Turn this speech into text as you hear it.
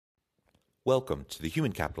Welcome to the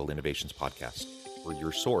Human Capital Innovations Podcast. We're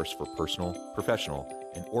your source for personal, professional,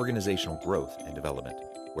 and organizational growth and development,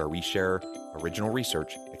 where we share original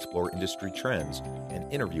research, explore industry trends,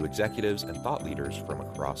 and interview executives and thought leaders from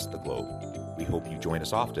across the globe. We hope you join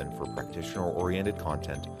us often for practitioner-oriented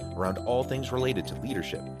content around all things related to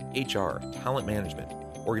leadership, HR, talent management,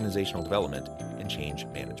 organizational development, and change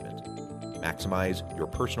management. Maximize your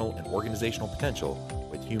personal and organizational potential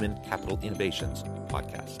with Human Capital Innovations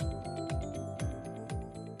Podcast.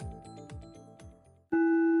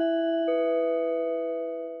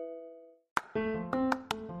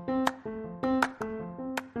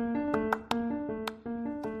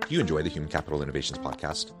 Do you enjoy the Human Capital Innovations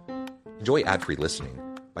Podcast? Enjoy ad-free listening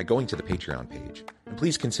by going to the Patreon page, and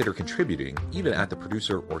please consider contributing even at the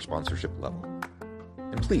producer or sponsorship level.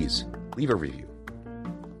 And please leave a review.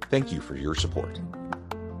 Thank you for your support.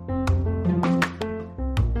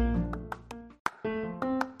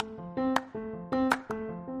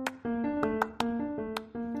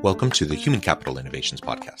 Welcome to the Human Capital Innovations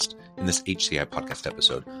Podcast. In this HCI podcast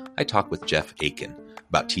episode, I talk with Jeff Akin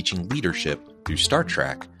about teaching leadership through Star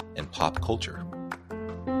Trek and pop culture.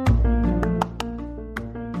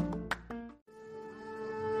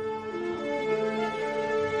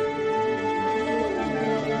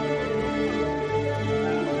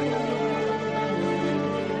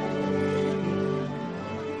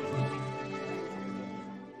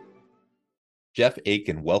 Jeff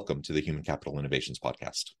Akin, welcome to the Human Capital Innovations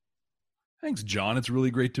Podcast. Thanks, John. It's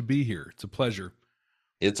really great to be here. It's a pleasure.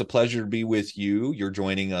 It's a pleasure to be with you. You're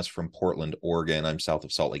joining us from Portland, Oregon. I'm south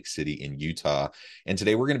of Salt Lake City in Utah. And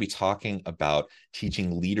today we're going to be talking about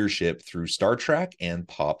teaching leadership through Star Trek and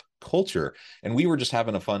pop culture. And we were just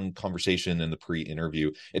having a fun conversation in the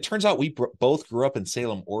pre-interview. It turns out we both grew up in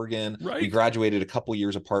Salem, Oregon. Right. We graduated a couple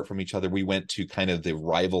years apart from each other. We went to kind of the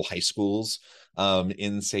rival high schools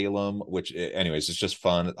in Salem, which anyways, it's just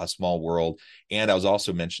fun, a small world. And I was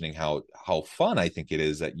also mentioning how fun I think it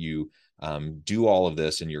is that you do all of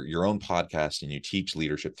this in your own podcast, and you teach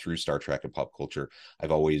leadership through Star Trek and pop culture.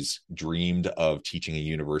 I've always dreamed of teaching a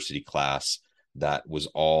university class that was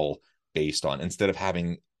all based on, instead of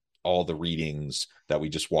having all the readings that we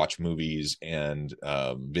just watch movies and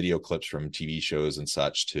video clips from TV shows and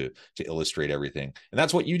such to illustrate everything. And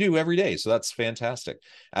that's what you do every day. So that's fantastic.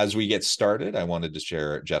 As we get started, I wanted to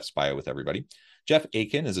share Jeff's bio with everybody. Jeff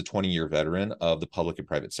Akin is a 20-year veteran of the public and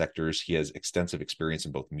private sectors. He has extensive experience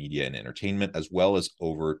in both media and entertainment, as well as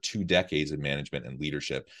over 2 decades in management and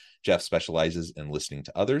leadership. Jeff specializes in listening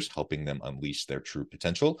to others, helping them unleash their true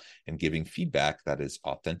potential, and giving feedback that is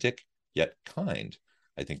authentic yet kind.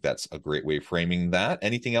 I think that's a great way of framing that.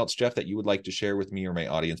 Anything else, Jeff, that you would like to share with me or my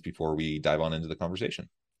audience before we dive on into the conversation?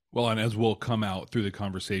 Well, and as will come out through the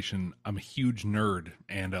conversation, I'm a huge nerd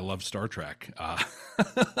and I love Star Trek.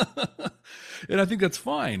 And I think that's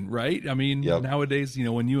fine, right? I mean, Nowadays,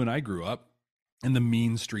 when you and I grew up in the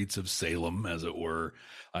mean streets of Salem, as it were,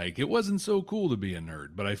 like it wasn't so cool to be a nerd,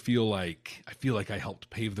 but I feel like I helped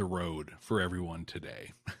pave the road for everyone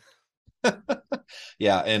today.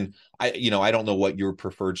 Yeah. And I don't know what your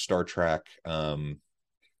preferred Star Trek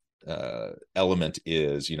element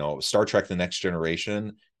is. Star Trek The Next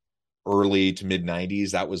Generation, early to mid 90s,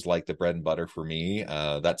 that was like the bread and butter for me.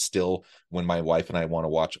 That's still, when my wife and I want to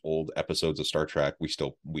watch old episodes of Star Trek,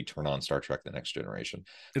 we turn on Star Trek The Next Generation.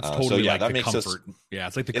 It's totally that the makes comfort.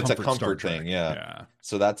 It's like it's a comfort thing. Yeah.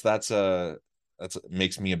 So that's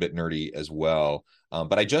makes me a bit nerdy as well.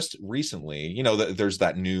 But I just recently, there's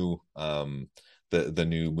that new the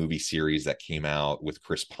new movie series that came out with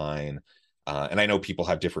Chris Pine. And I know people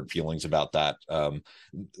have different feelings about that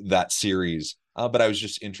series. But I was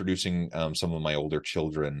just introducing some of my older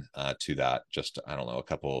children to that just, I don't know, a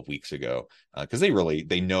couple of weeks ago, because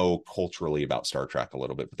they know culturally about Star Trek a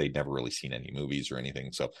little bit, but they'd never really seen any movies or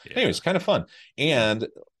anything. So anyways, kind of fun. And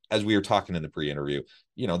as we were talking in the pre-interview,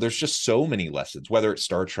 there's just so many lessons, whether it's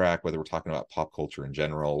Star Trek, whether we're talking about pop culture in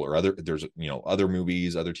general, or there's other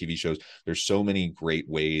movies, other TV shows. There's so many great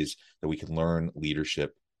ways that we can learn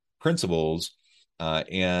leadership principles,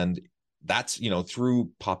 and that's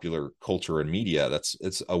through popular culture and media.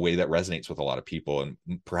 It's a way that resonates with a lot of people, and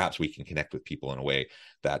perhaps we can connect with people in a way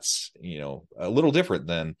that's a little different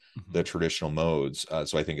than the traditional modes.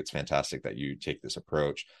 So I think it's fantastic that you take this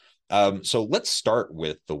approach. So let's start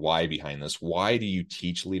with the why behind this. Why do you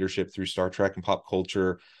teach leadership through Star Trek and pop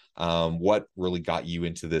culture? What really got you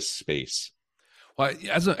into this space? Well,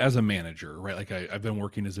 as a manager, right? Like I've been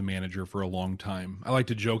working as a manager for a long time. I like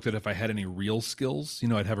to joke that if I had any real skills,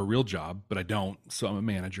 I'd have a real job, but I don't. So I'm a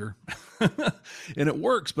manager and it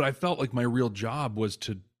works. But I felt like my real job was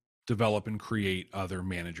to develop and create other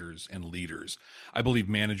managers and leaders. I believe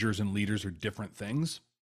managers and leaders are different things,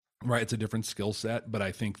 right? It's a different skill set, but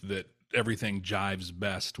I think that everything jives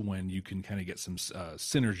best when you can kind of get some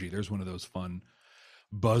synergy. There's one of those fun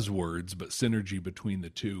buzzwords, but synergy between the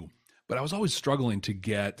two. But I was always struggling to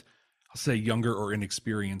get, I'll say, younger or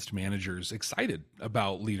inexperienced managers excited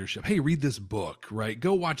about leadership. Hey, read this book, right?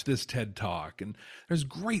 Go watch this TED Talk. And there's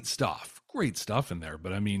great stuff in there.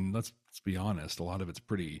 But I mean, let's be honest, a lot of it's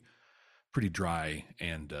pretty dry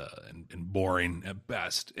and boring at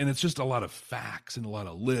best. And it's just a lot of facts and a lot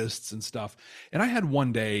of lists and stuff. And I had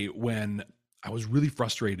one day when I was really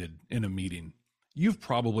frustrated in a meeting. You've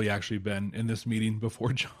probably actually been in this meeting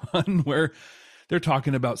before, John, where they're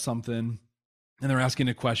talking about something and they're asking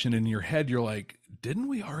a question, and in your head, you're like, didn't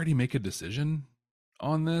we already make a decision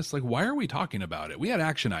on this? Like, why are we talking about it? We had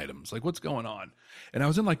action items. Like, what's going on? And I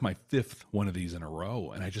was in like my 5th one of these in a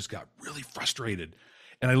row, and I just got really frustrated.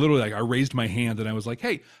 And I literally, I raised my hand and I was like,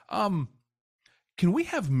 hey, can we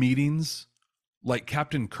have meetings like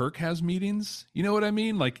Captain Kirk has meetings? You know what I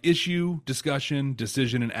mean? Like issue, discussion,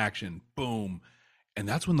 decision, and action. Boom. And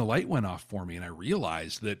that's when the light went off for me. And I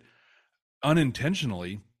realized that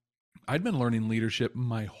unintentionally, I'd been learning leadership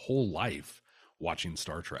my whole life watching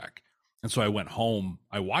Star Trek. And so I went home,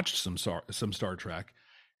 I watched some Star Trek,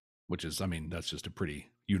 which is, I mean, that's just a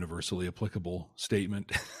pretty universally applicable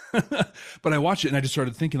statement. But I watched it and I just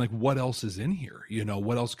started thinking, like, what else is in here? You know,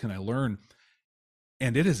 what else can I learn?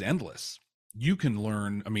 And it is endless. You can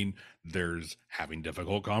learn, I mean, there's having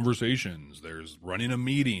difficult conversations, there's running a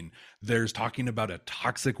meeting, there's talking about a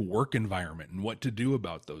toxic work environment and what to do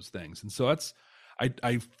about those things. And so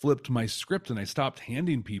I flipped my script and I stopped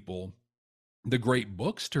handing people the great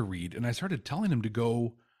books to read, and I started telling them to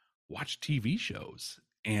go watch TV shows.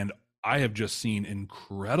 And I have just seen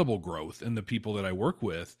incredible growth in the people that I work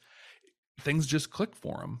with. Things just click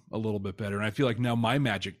for them a little bit better. And I feel like now my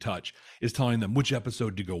magic touch is telling them which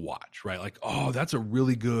episode to go watch, right? Like, oh, it's a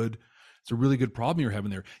really good problem you're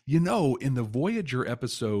having there. You know, in the Voyager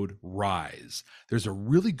episode Rise, there's a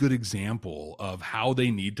really good example of how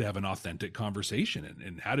they need to have an authentic conversation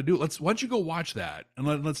and how to do it. Why don't you go watch that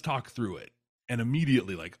and let's talk through it. And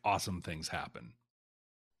immediately, like, awesome things happen.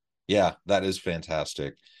 Yeah, that is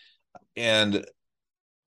fantastic. And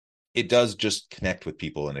it does just connect with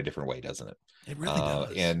people in a different way, doesn't it? It really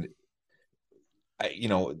does. And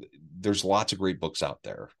there's lots of great books out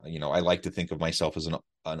there. I like to think of myself as an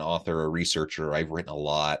author, a researcher. I've written a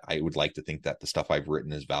lot. I would like to think that the stuff I've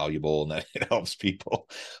written is valuable and that it helps people.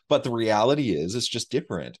 But the reality is it's just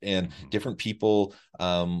different. And different people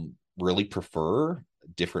really prefer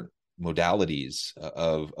different modalities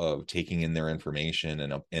of taking in their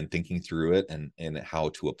information and thinking through it and how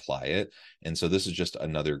to apply it. And so this is just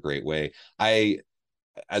another great way.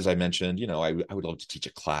 As I mentioned, I would love to teach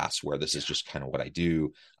a class where this is just kind of what I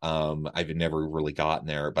do. I've never really gotten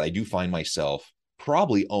there, but I do find myself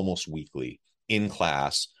probably almost weekly in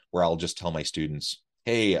class where I'll just tell my students,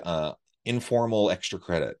 hey, informal extra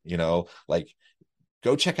credit, like,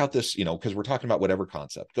 go check out this, because we're talking about whatever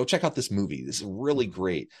concept. Go check out this movie. This is a really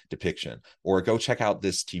great depiction. Or go check out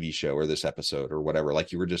this TV show or this episode or whatever,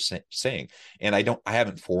 like you were just saying. And I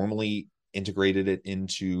haven't formally integrated it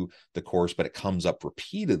into the course, but it comes up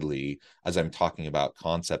repeatedly as I'm talking about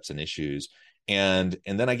concepts and issues. And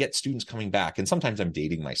then I get students coming back, and sometimes I'm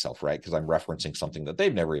dating myself, right? Because I'm referencing something that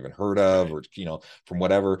they've never even heard of, or, from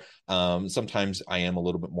whatever. Sometimes I am a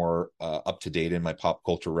little bit more up to date in my pop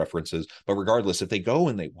culture references, but regardless, if they go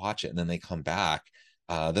and they watch it and then they come back,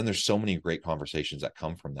 then there's so many great conversations that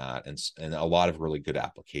come from that, and a lot of really good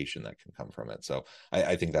application that can come from it. So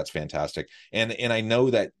I think that's fantastic. And I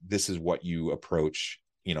know that this is what you approach,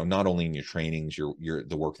 not only in your trainings,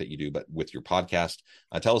 the work that you do, but with your podcast.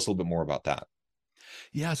 Tell us a little bit more about that.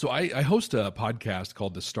 Yeah, so I host a podcast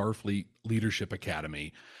called the Starfleet Leadership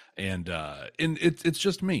Academy, and it's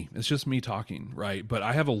just me. It's just me talking, right? But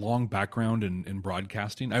I have a long background in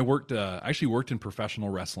broadcasting. I actually worked in professional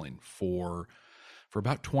wrestling for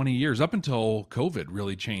about 20 years, up until COVID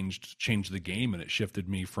really changed the game, and it shifted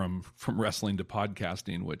me from wrestling to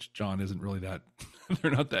podcasting, which, John, isn't really that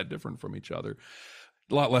they're not that different from each other.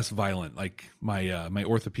 A lot less violent. Like my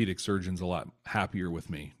orthopedic surgeon's a lot happier with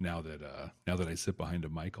me now that I sit behind a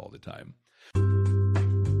mic all the time.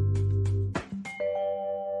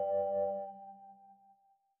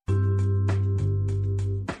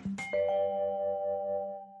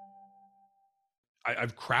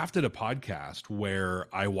 I've crafted a podcast where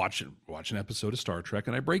I watch an episode of Star Trek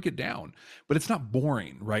and I break it down, but it's not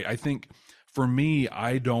boring, right? I think for me,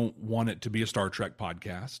 I don't want it to be a Star Trek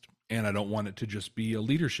podcast, and I don't want it to just be a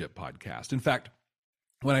leadership podcast. In fact,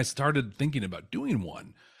 when I started thinking about doing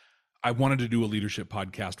one, I wanted to do a leadership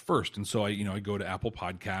podcast first. And so I go to Apple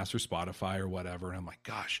Podcasts or Spotify or whatever. And I'm like,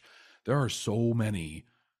 gosh, there are so many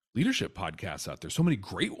leadership podcasts out there, so many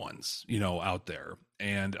great ones, out there.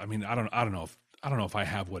 And I mean, I don't know if I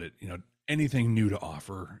have anything new to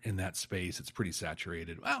offer in that space. It's pretty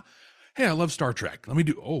saturated. Well, hey, I love Star Trek. Let me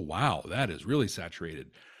do, oh, wow, that is really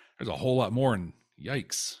saturated. There's a whole lot more. And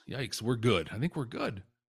yikes, we're good. I think we're good.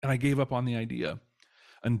 And I gave up on the idea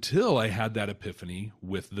until I had that epiphany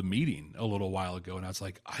with the meeting a little while ago. And I was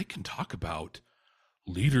like, I can talk about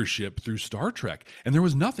leadership through Star Trek. And there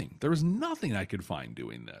was nothing I could find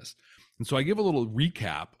doing this. And so I give a little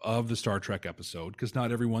recap of the Star Trek episode, because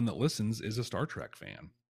not everyone that listens is a Star Trek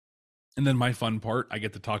fan. And then my fun part, I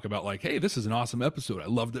get to talk about like, hey, this is an awesome episode. I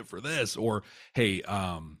loved it for this. Or, hey,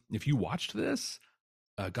 if you watched this,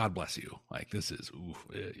 God bless you. Like, this is,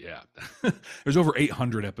 yeah. There's over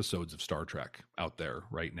 800 episodes of Star Trek out there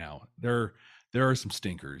right now. There are some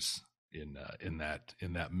stinkers in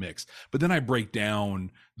that mix. But then I break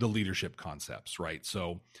down the leadership concepts, right?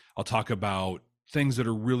 So I'll talk about things that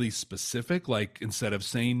are really specific, like instead of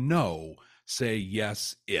saying no, say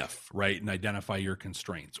yes if, right? And identify your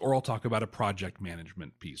constraints. Or I'll talk about a project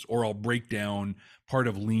management piece, or I'll break down part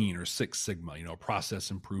of Lean or Six Sigma,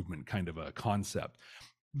 process improvement kind of a concept.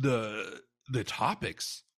 The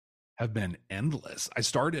topics have been endless. I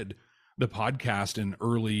started the podcast in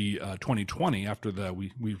early 2020 after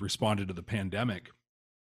we responded to the pandemic,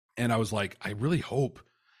 and I was like, I really hope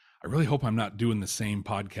I'm not doing the same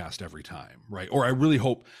podcast every time, right? Or I really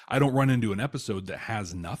hope I don't run into an episode that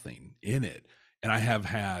has nothing in it. And I have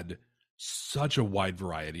had such a wide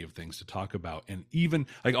variety of things to talk about. And even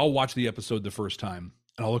like, I'll watch the episode the first time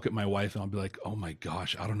and I'll look at my wife and I'll be like, oh my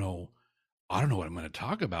gosh, I don't know what I'm going to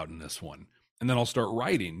talk about in this one. And then I'll start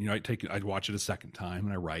writing. I'd watch it a second time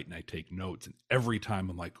and I write and I take notes. And every time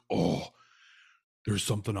I'm like, oh, there's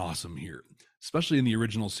something awesome here. Especially in the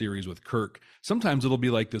original series with Kirk, sometimes it'll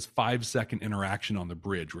be like this 5-second interaction on the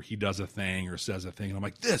bridge where he does a thing or says a thing. And I'm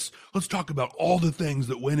like, let's talk about all the things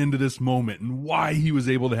that went into this moment and why he was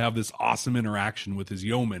able to have this awesome interaction with his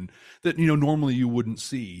yeoman that, normally you wouldn't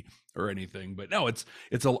see or anything. But no,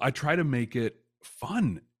 I try to make it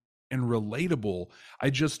fun and relatable.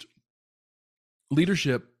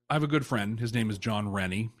 Leadership, I have a good friend. His name is John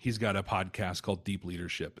Rennie. He's got a podcast called Deep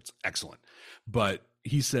Leadership. It's excellent. But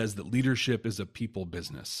he says that leadership is a people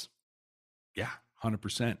business. Yeah,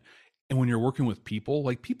 100%. And when you're working with people,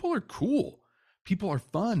 like, people are cool. People are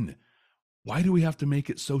fun. Why do we have to make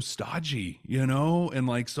it so stodgy, and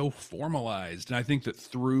like so formalized? And I think that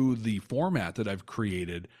through the format that I've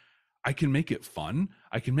created, I can make it fun.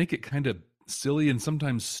 I can make it kind of silly and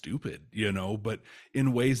sometimes stupid, but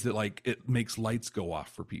in ways that like it makes lights go off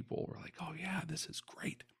for people. We're like, oh yeah, this is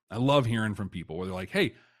great. I love hearing from people where they're like,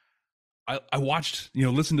 hey, I watched,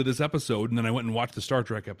 listened to this episode and then I went and watched the Star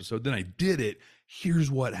Trek episode. Then I did it. Here's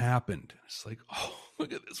what happened. It's like, oh,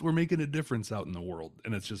 look at this. We're making a difference out in the world.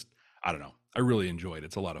 And it's just, I don't know. I really enjoyed it.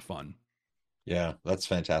 It's a lot of fun. Yeah, that's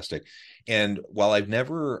fantastic. And while I'm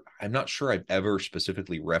not sure I've ever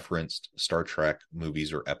specifically referenced Star Trek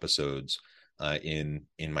movies or episodes in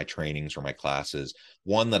my trainings or my classes.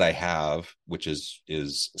 One that I have, which is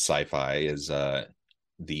sci-fi, is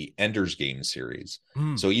the Ender's Game series.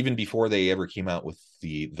 So even before they ever came out with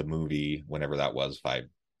the movie, whenever that was, 5+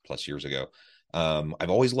 years ago,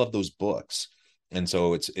 I've always loved those books. And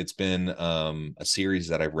so it's been a series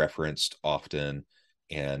that I've referenced often.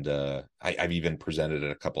 And I've even presented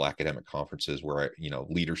at a couple academic conferences where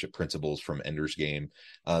leadership principles from Ender's Game.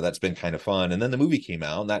 That's been kind of fun. And then the movie came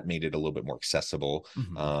out, and that made it a little bit more accessible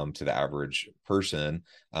to the average person,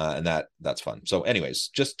 and that's fun. So, anyways,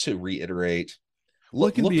 just to reiterate,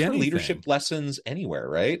 look for leadership lessons anywhere,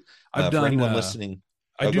 right? I've done, for anyone listening.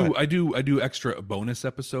 I do extra bonus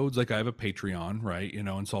episodes. Like I have a Patreon, right?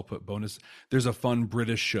 And so I'll put bonus. There's a fun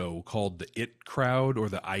British show called the IT Crowd or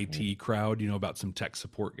the IT Crowd, about some tech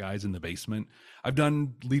support guys in the basement. I've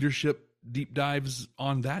done leadership deep dives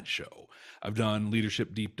on that show. I've done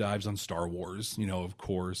leadership deep dives on Star Wars, of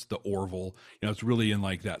course, the Orville, it's really in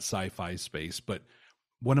like that sci-fi space. But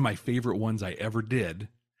one of my favorite ones I ever did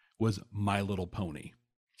was My Little Pony.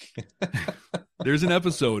 There's an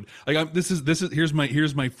episode like here's my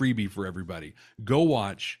freebie for everybody. Go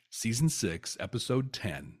watch season 6, episode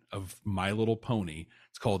 10 of My Little Pony.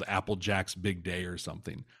 It's called Applejack's Big Day or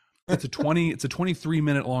something. It's a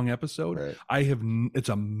 23-minute long episode. Right. It's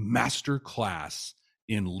a master class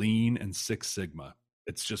in Lean and Six Sigma.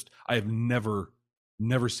 It's just, I have never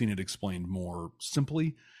seen it explained more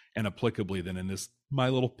simply and applicably than in this My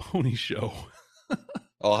Little Pony show.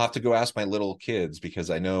 I'll have to go ask my little kids, because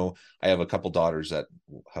I know I have a couple daughters that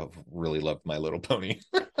have really loved My Little Pony.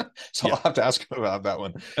 So Yeah. I'll have to ask them about that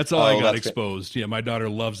one. That's all I got exposed. Yeah, my daughter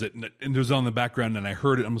loves it, and it was on the background, and I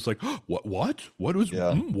heard it. I was like, oh, what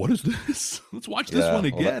is this? Let's watch this one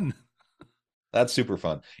again. That's super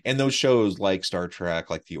fun. And those shows like Star Trek,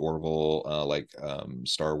 like the Orville,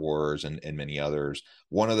 Star Wars, and many others,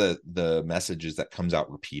 one of the messages that comes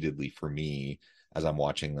out repeatedly for me as I'm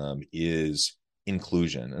watching them is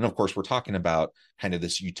inclusion. And of course, we're talking about kind of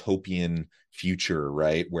this utopian future,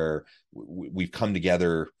 right, where we've come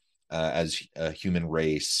together as a human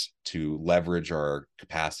race to leverage our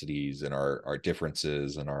capacities and our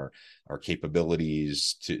differences and our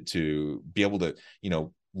capabilities to be able to,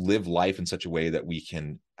 live life in such a way that we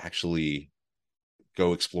can actually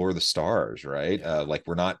go explore the stars, right? Like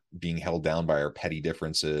we're not being held down by our petty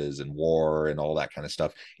differences and war and all that kind of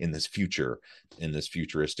stuff in this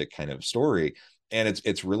futuristic kind of story. And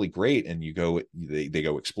it's really great. And they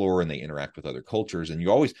go explore and they interact with other cultures. And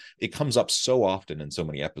it comes up so often in so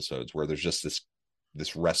many episodes where there's just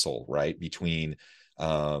this wrestle, right, between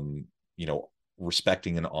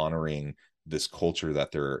respecting and honoring this culture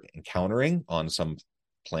that they're encountering on some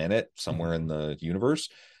planet somewhere in the universe,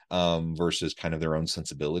 versus kind of their own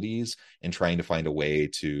sensibilities, and trying to find a way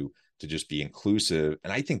to just be inclusive.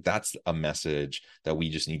 And I think that's a message that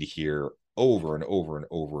we just need to hear over and over and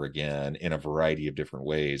over again in a variety of different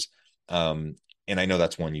ways. And I know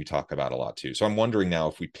that's one you talk about a lot too. So I'm wondering now,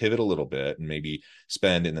 if we pivot a little bit and maybe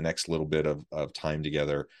spend in the next little bit of time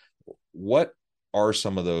together, what are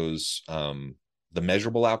some of those the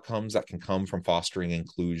measurable outcomes that can come from fostering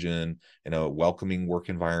inclusion in a welcoming work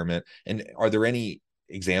environment? And are there any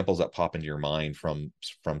examples that pop into your mind from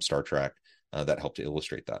Star Trek that help to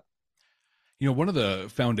illustrate that? One of the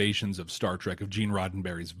foundations of Star Trek, of Gene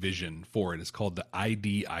Roddenberry's vision for it, is called the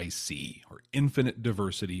IDIC, or Infinite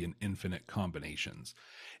Diversity and Infinite Combinations.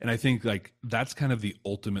 And I think like that's kind of the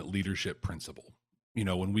ultimate leadership principle.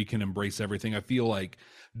 When we can embrace everything, I feel like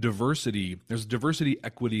there's diversity,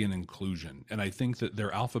 equity, and inclusion. And I think that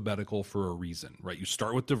they're alphabetical for a reason, right? You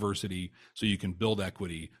start with diversity so you can build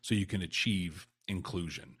equity, so you can achieve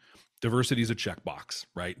inclusion. Diversity is a checkbox,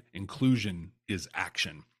 right? Inclusion is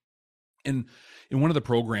action. And in one of the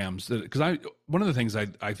programs one of the things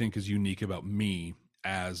I think is unique about me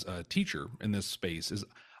as a teacher in this space is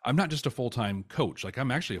I'm not just a full-time coach. Like, I'm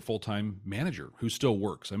actually a full-time manager who still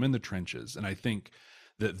works. I'm in the trenches. And I think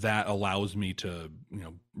that allows me to,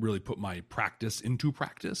 really put my practice into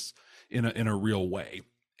practice in a real way.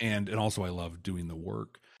 And also I love doing the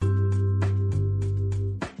work.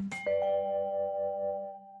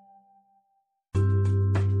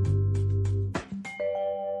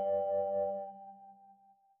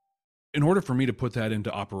 In order for me to put that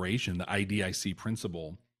into operation, the IDIC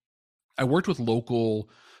principle, I worked with local,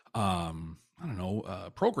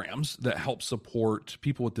 programs that help support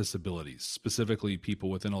people with disabilities, specifically people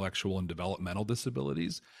with intellectual and developmental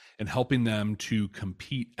disabilities, and helping them to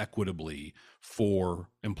compete equitably for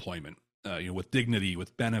employment, with dignity,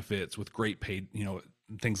 with benefits, with great paid,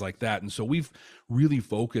 things like that. And so we've really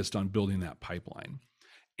focused on building that pipeline.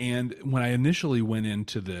 And when I initially went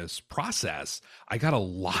into this process, I got a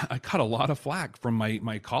lot of flack from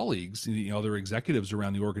my colleagues, other executives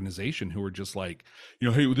around the organization, who were just like,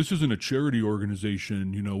 hey, this isn't a charity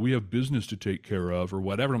organization. We have business to take care of, or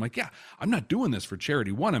whatever. I'm like, yeah, I'm not doing this for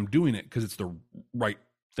charity. One, I'm doing it because it's the right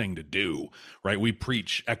thing to do, right? We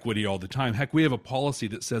preach equity all the time. Heck, we have a policy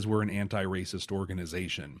that says we're an anti-racist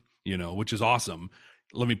organization, which is awesome.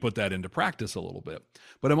 Let me put that into practice a little bit.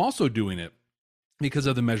 But I'm also doing it because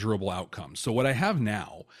of the measurable outcomes. So what I have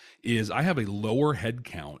now is I have a lower head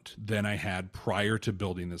count than I had prior to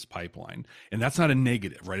building this pipeline. And that's not a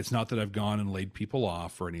negative, right? It's not that I've gone and laid people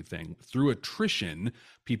off or anything. Through attrition,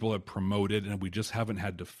 people have promoted, and we just haven't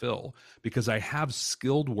had to fill, because I have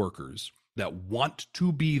skilled workers that want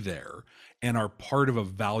to be there and are part of a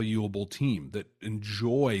valuable team that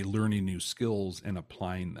enjoy learning new skills and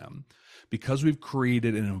applying them. Because we've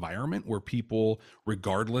created an environment where people,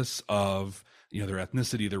 regardless of their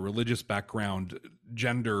ethnicity, their religious background,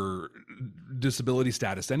 gender, disability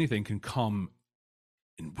status, anything, can come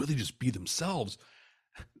and really just be themselves.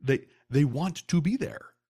 They want to be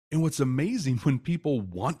there. And what's amazing, when people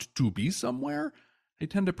want to be somewhere, they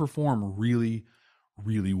tend to perform really,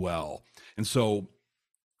 really well. And so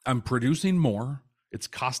I'm producing more. It's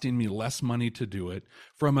costing me less money to do it.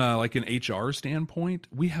 From an HR standpoint,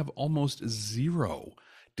 we have almost zero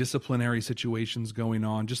disciplinary situations going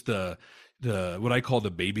on. Just the what I call the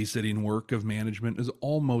babysitting work of management is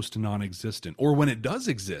almost non-existent. Or when it does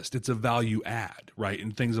exist, it's a value add, right?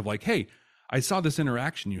 And things of like, hey, I saw this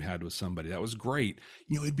interaction you had with somebody. That was great.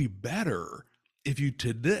 It'd be better if you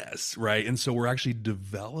did this, right? And so we're actually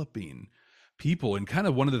developing people. And kind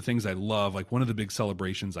of one of the things I love, like one of the big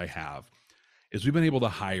celebrations I have, is we've been able to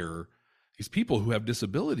hire these people who have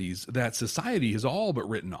disabilities that society has all but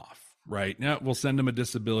written off. Right now, we'll send them a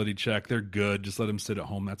disability check. They're good. Just let them sit at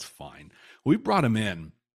home. That's fine. We brought them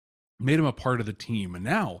in, made them a part of the team, and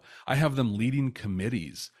now I have them leading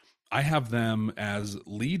committees. I have them as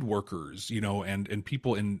lead workers, and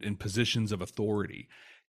people in positions of authority,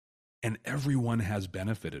 and everyone has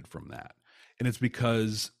benefited from that. And it's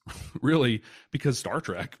because Star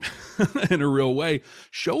Trek, in a real way,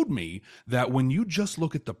 showed me that when you just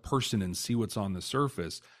look at the person and see what's on the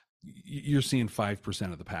surface, you're seeing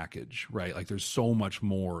 5% of the package, right? Like there's so much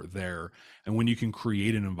more there. And when you can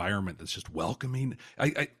create an environment that's just welcoming,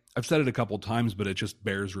 I've said it a couple of times, but it just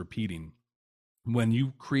bears repeating. When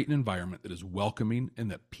you create an environment that is welcoming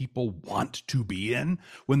and that people want to be in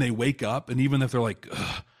when they wake up, and even if they're like,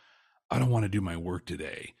 I don't want to do my work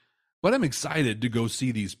today, but I'm excited to go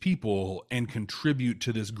see these people and contribute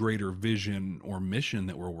to this greater vision or mission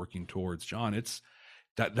that we're working towards, John,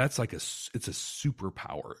 that's like it's a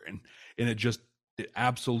superpower, and it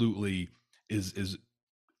absolutely is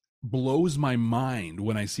blows my mind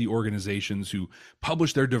when I see organizations who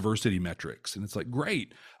publish their diversity metrics, and it's like,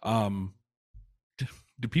 great.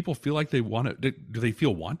 Do people feel like they want it? Do they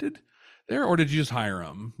feel wanted there, or did you just hire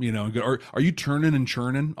them? Are you turning and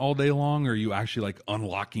churning all day long, or are you actually like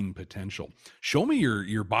unlocking potential? Show me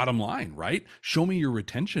your bottom line, right? Show me your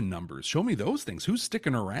retention numbers. Show me those things. Who's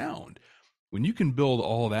sticking around? When you can build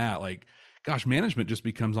all that, like, gosh, management just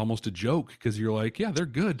becomes almost a joke, because you're like, yeah, they're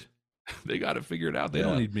good. They got it figured out. They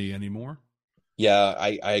don't need me anymore. Yeah,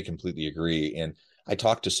 I completely agree. And I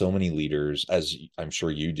talk to so many leaders, as I'm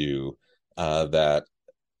sure you do, that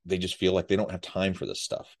they just feel like they don't have time for this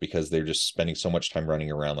stuff because they're just spending so much time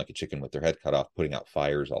running around like a chicken with their head cut off, putting out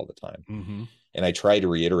fires all the time. Mm-hmm. And I try to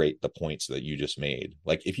reiterate the points that you just made.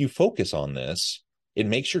 Like, if you focus on this, it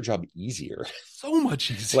makes your job easier. So much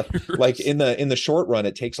easier. like in the short run,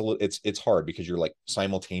 it takes a little, it's hard because you're like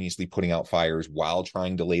simultaneously putting out fires while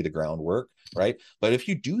trying to lay the groundwork, right? But if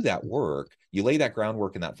you do that work, you lay that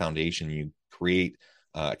groundwork and that foundation, you create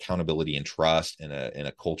accountability and trust and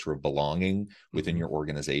a culture of belonging within your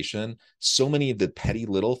organization. So many of the petty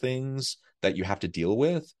little things that you have to deal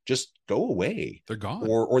with just go away. They're gone.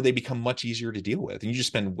 Or they become much easier to deal with. And you just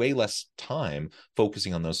spend way less time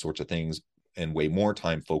focusing on those sorts of things and way more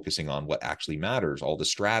time focusing on what actually matters, all the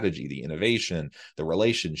strategy, the innovation, the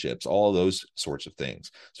relationships, all those sorts of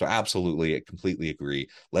things. So absolutely, I completely agree.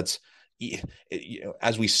 Let's,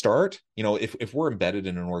 as we start, if we're embedded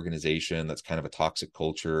in an organization that's kind of a toxic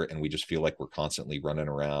culture and we just feel like we're constantly running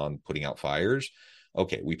around putting out fires,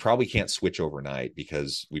 okay, we probably can't switch overnight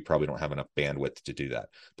because we probably don't have enough bandwidth to do that.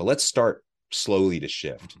 But let's start slowly to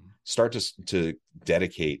shift, start to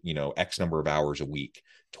dedicate, X number of hours a week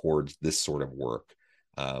towards this sort of work.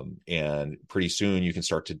 And pretty soon you can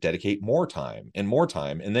start to dedicate more time.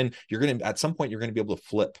 And then at some point, you're going to be able to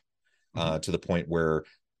flip to the point where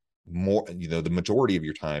more, the majority of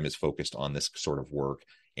your time is focused on this sort of work.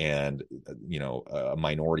 And, a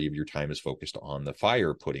minority of your time is focused on the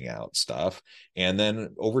fire putting out stuff. And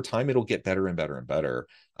then over time, it'll get better and better and better.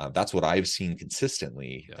 That's what I've seen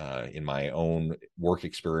consistently in my own work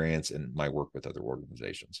experience and my work with other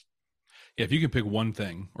organizations. Yeah, if you can pick one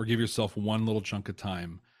thing or give yourself one little chunk of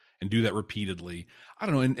time and do that repeatedly, I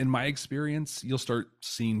don't know, in my experience, you'll start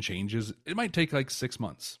seeing changes. It might take like 6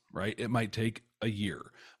 months, right? It might take a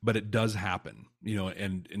year, but it does happen,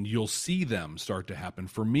 and you'll see them start to happen.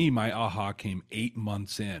 For me, my aha came 8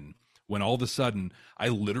 months in, when all of a sudden I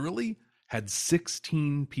literally had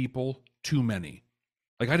 16 people too many.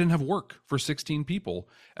 Like, I didn't have work for 16 people.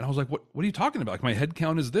 And I was like, what are you talking about? Like, my head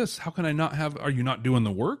count is this. How can I not have, are you not doing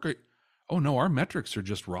the work? Oh no, our metrics are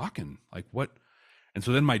just rocking. Like, what? And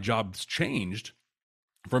so then my job's changed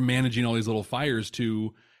from managing all these little fires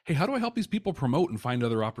to, hey, how do I help these people promote and find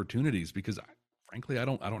other opportunities? Because frankly, I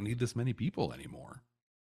don't need this many people anymore.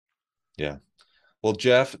 Yeah. Well,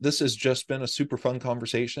 Jeff, this has just been a super fun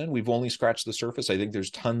conversation. We've only scratched the surface. I think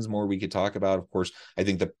there's tons more we could talk about. Of course, I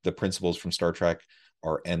think the principles from Star Trek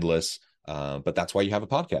are endless. But that's why you have a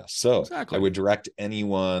podcast. So exactly. I would direct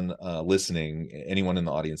anyone listening, anyone in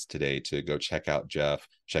the audience today, to go check out Jeff,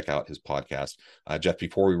 check out his podcast. Jeff,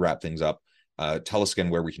 before we wrap things up, tell us again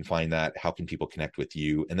where we can find that. How can people connect with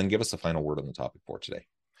you? And then give us the final word on the topic for today.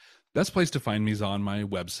 Best place to find me is on my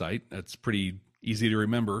website. That's pretty easy to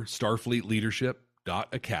remember,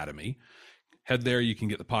 starfleetleadership.academy. head there. You can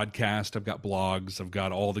get the podcast. I've got blogs. I've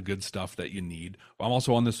got all the good stuff that you need. I'm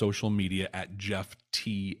also on the social media at Jeff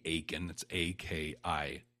T. Akin. It's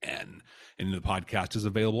Akin. And the podcast is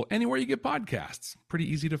available anywhere you get podcasts. Pretty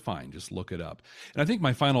easy to find. Just look it up. And I think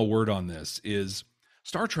my final word on this is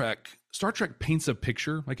Star Trek paints a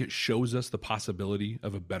picture, like it shows us the possibility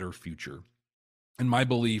of a better future. And my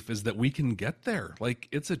belief is that we can get there. Like,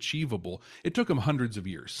 it's achievable. It took them hundreds of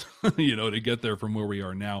years, to get there from where we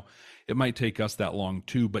are now. It might take us that long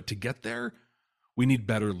too, but to get there, we need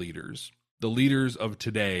better leaders. The leaders of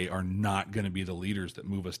today are not going to be the leaders that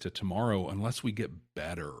move us to tomorrow unless we get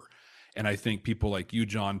better. And I think people like you,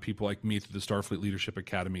 John, people like me through the Starfleet Leadership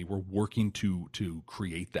Academy, we're working to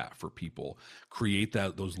create that for people, create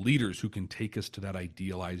those leaders who can take us to that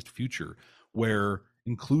idealized future where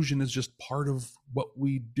inclusion is just part of what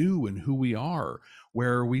we do and who we are,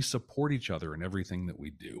 where we support each other in everything that we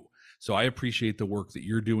do. So I appreciate the work that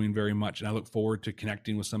you're doing very much. And I look forward to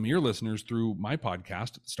connecting with some of your listeners through my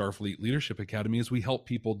podcast, Starfleet Leadership Academy, as we help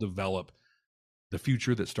people develop the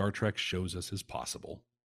future that Star Trek shows us is possible.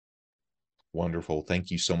 Wonderful. Thank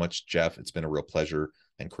you so much, Jeff. It's been a real pleasure.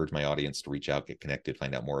 I encourage my audience to reach out, get connected,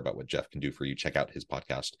 find out more about what Jeff can do for you. Check out his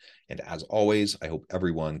podcast. And as always, I hope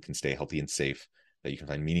everyone can stay healthy and safe, that you can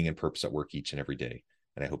find meaning and purpose at work each and every day.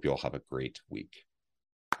 And I hope you all have a great week.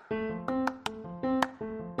 Do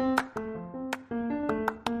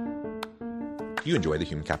you enjoy the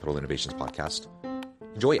Human Capital Innovations podcast?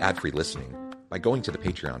 Enjoy ad-free listening by going to the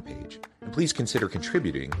Patreon page. And please consider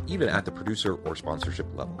contributing even at the producer or sponsorship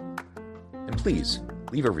level. And please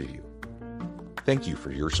leave a review. Thank you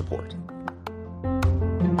for your support.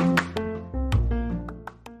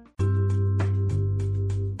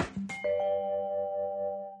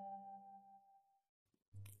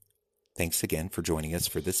 Thanks again for joining us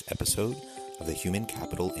for this episode of the Human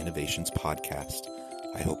Capital Innovations Podcast.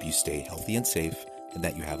 I hope you stay healthy and safe and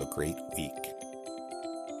that you have a great week.